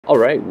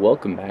Alright,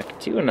 welcome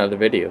back to another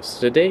video. So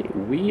today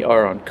we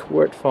are on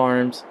Court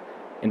Farms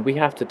and we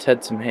have to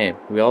ted some hay.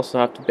 We also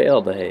have to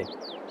bale the hay.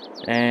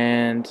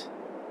 And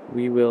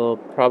we will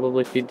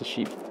probably feed the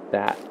sheep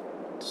that.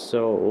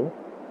 So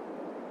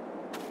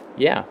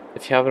yeah,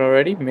 if you haven't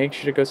already, make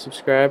sure to go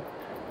subscribe.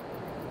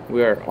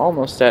 We are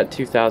almost at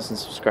 2,000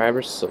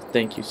 subscribers, so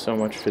thank you so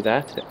much for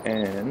that.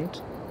 And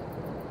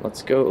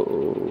let's go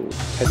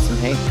ted some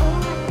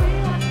hay.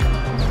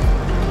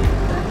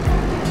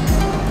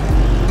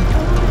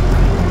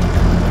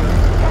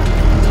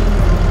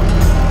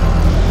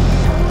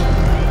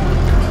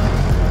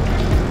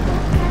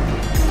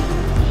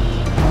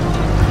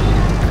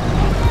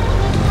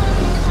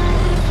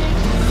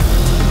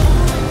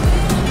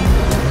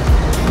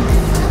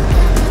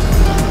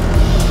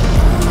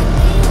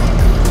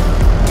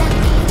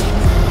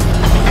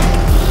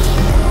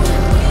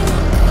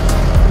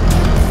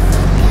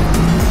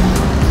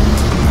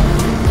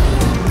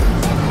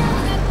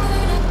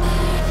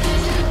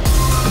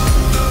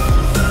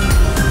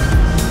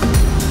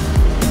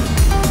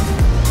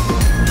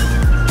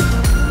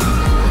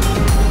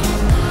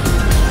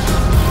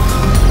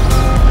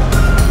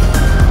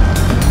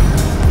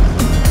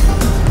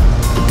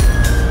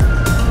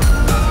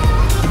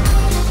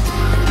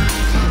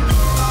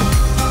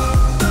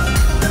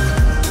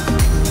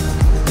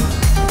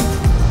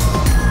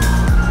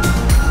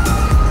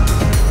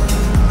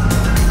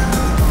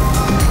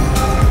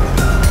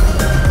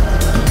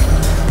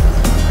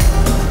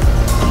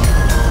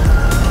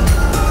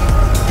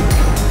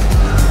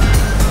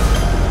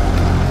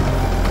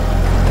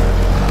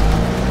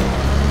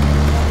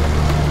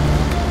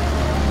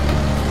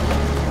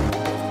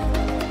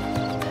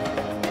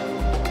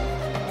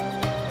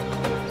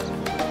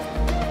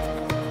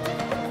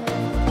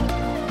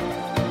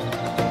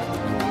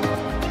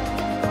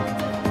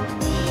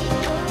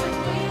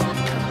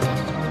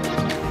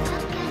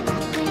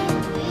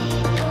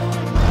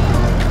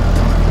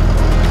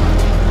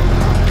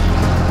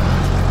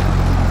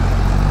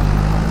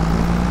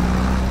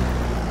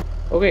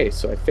 Okay,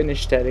 so I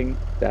finished tedding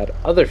that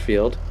other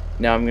field.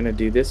 Now I'm gonna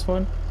do this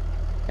one.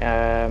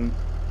 I'm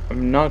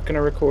not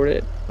gonna record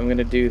it. I'm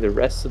gonna do the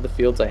rest of the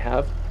fields I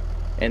have,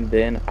 and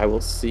then I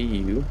will see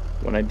you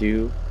when I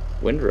do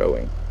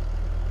windrowing.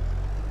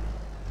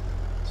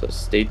 So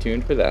stay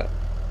tuned for that.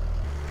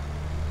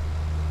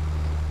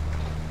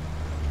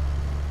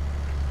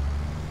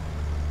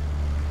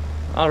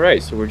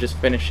 Alright, so we're just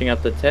finishing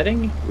up the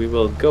tedding. We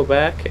will go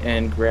back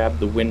and grab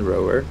the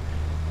windrower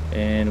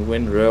and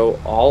windrow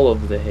all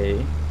of the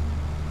hay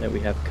that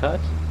we have cut.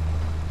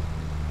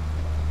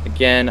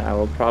 Again, I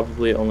will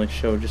probably only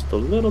show just a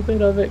little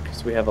bit of it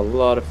because we have a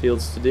lot of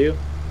fields to do.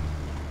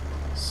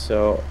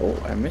 So,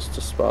 oh, I missed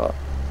a spot.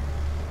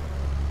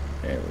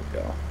 There we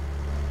go.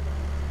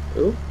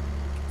 Ooh.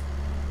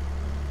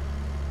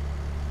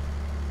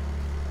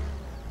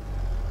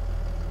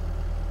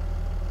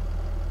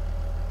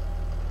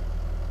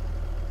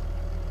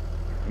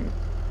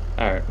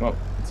 Alright, well,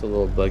 it's a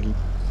little buggy.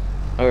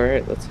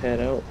 Alright, let's head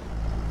out.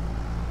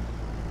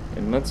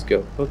 And let's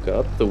go hook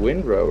up the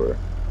windrower.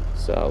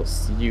 So I'll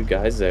see you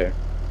guys there.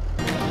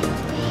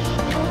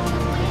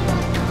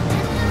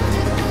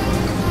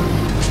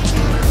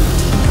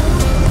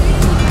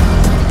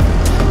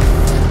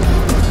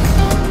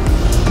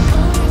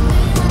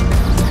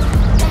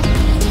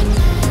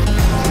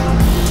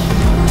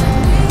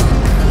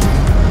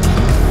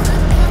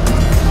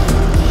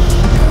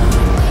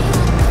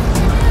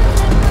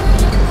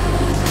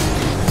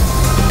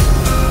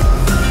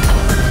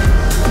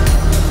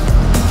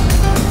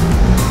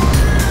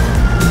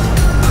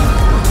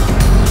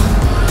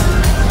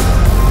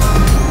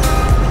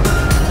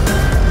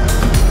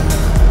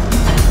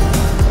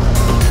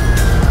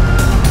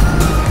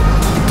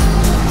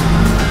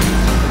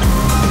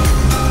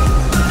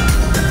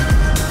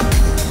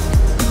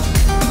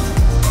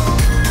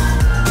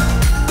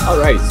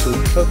 Alright, so we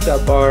hooked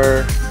up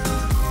our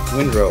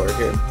windrower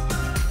here.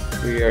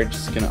 We are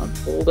just going to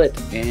unfold it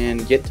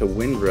and get to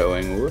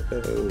windrowing.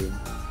 Woohoo!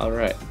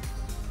 Alright.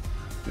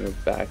 Go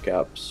back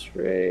up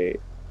straight.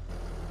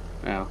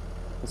 Now,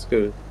 let's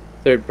go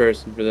third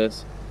person for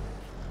this.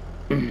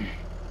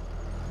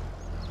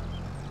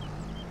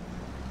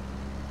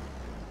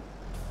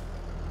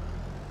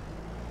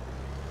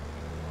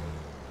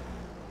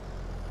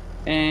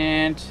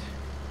 And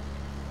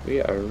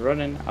we are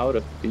running out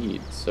of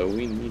feed, so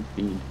we need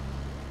feed.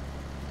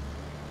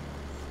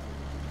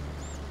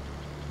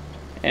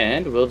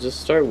 And we'll just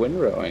start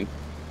windrowing.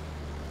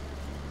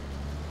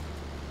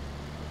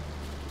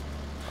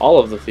 All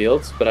of the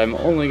fields, but I'm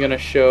only going to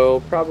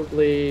show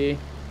probably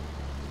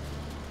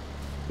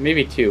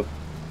maybe two.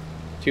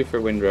 Two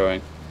for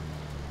windrowing.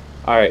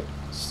 Alright,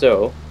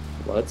 so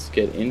let's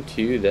get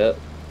into the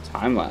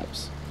time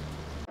lapse.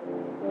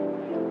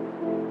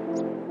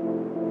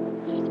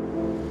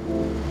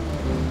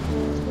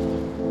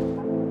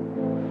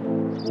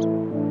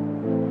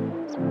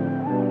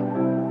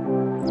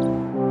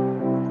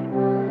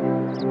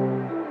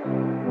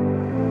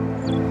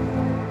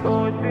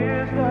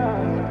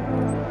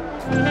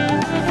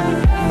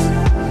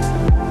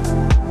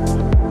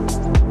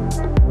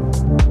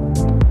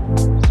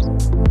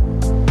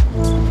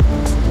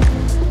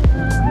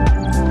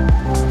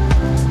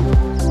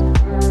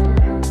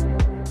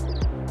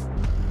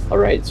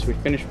 Alright, so we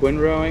finished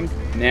windrowing.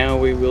 Now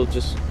we will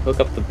just hook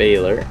up the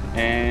baler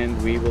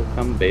and we will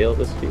come bale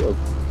this field.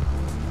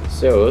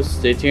 So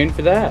stay tuned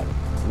for that.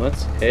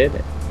 Let's head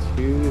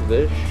to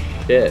the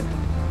shed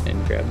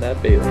and grab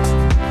that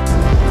baler.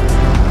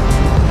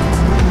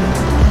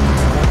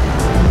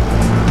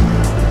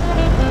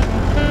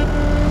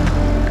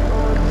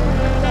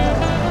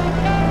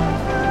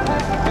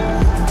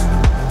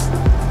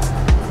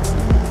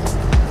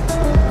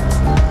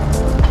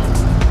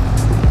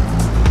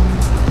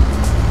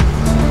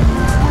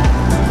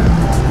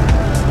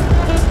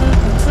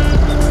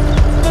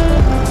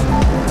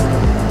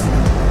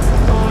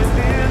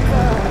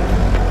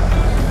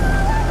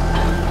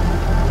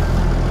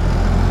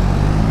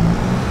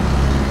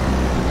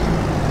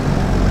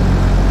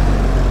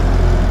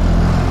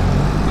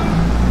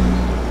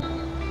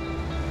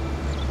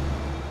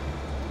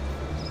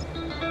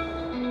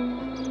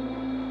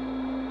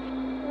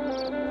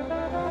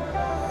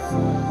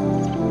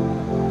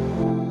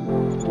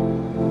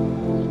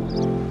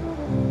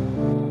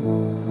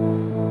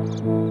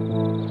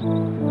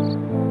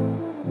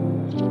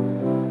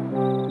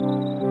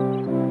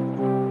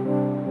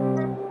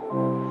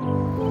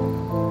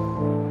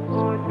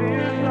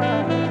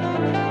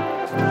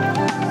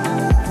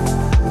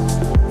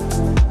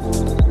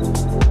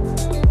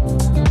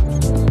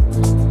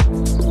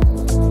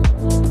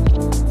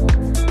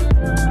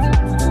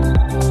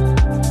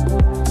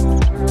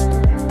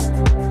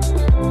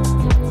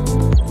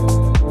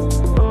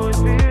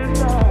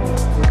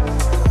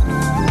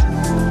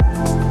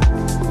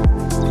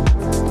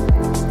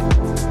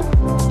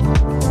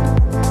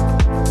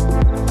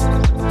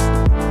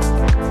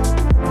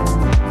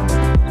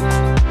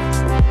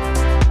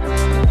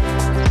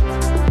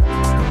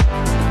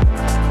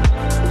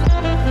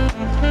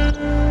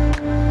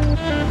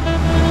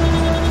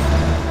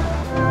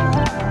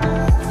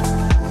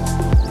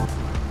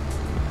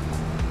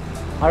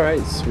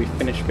 Alright, so we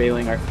finished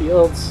baling our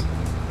fields.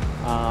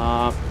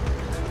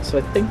 So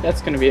I think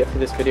that's going to be it for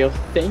this video.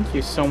 Thank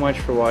you so much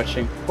for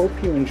watching. Hope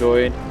you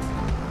enjoyed.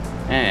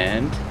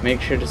 And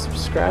make sure to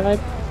subscribe.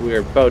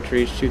 We're about to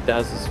reach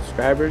 2,000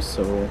 subscribers,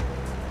 so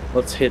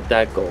let's hit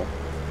that goal.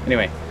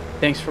 Anyway,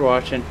 thanks for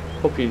watching.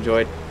 Hope you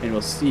enjoyed, and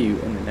we'll see you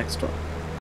in the next one.